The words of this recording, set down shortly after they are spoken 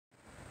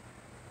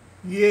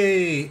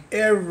Yay,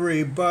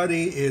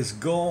 everybody is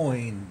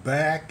going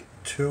back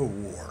to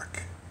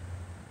work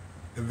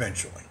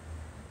eventually.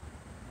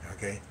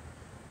 Okay?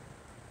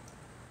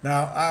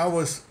 Now, I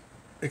was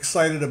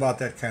excited about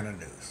that kind of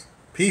news.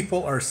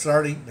 People are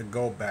starting to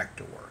go back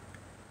to work.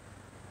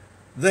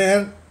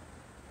 Then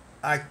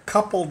I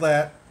couple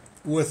that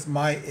with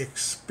my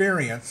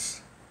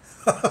experience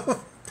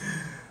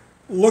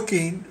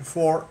looking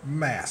for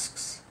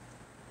masks.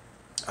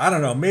 I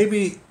don't know,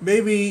 maybe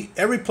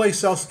every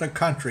place else in the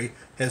country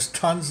has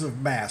tons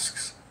of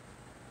masks,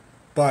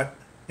 but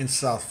in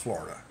South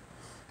Florida.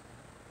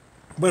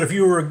 But if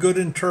you were a good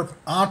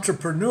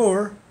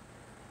entrepreneur,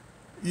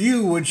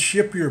 you would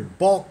ship your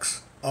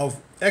bulks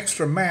of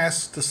extra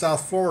masks to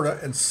South Florida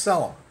and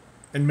sell them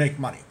and make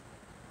money.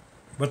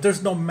 But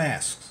there's no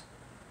masks.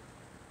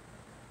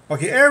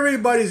 Okay,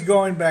 everybody's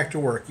going back to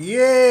work.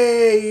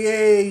 Yay,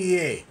 yay,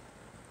 yay.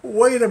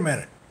 Wait a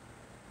minute.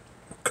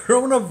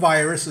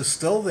 Coronavirus is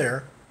still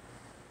there.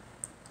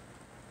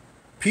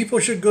 People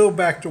should go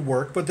back to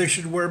work, but they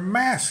should wear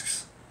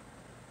masks.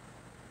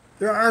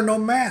 There are no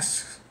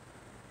masks.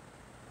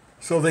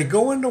 So they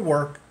go into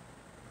work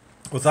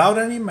without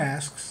any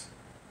masks,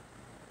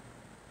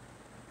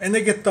 and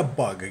they get the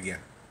bug again.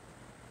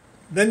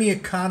 Then the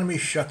economy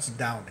shuts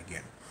down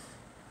again.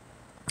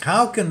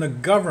 How can the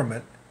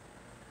government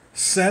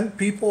send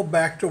people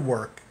back to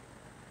work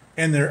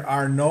and there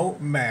are no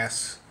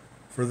masks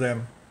for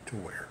them to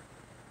wear?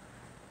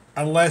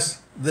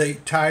 Unless they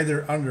tie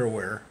their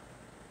underwear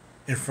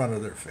in front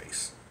of their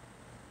face.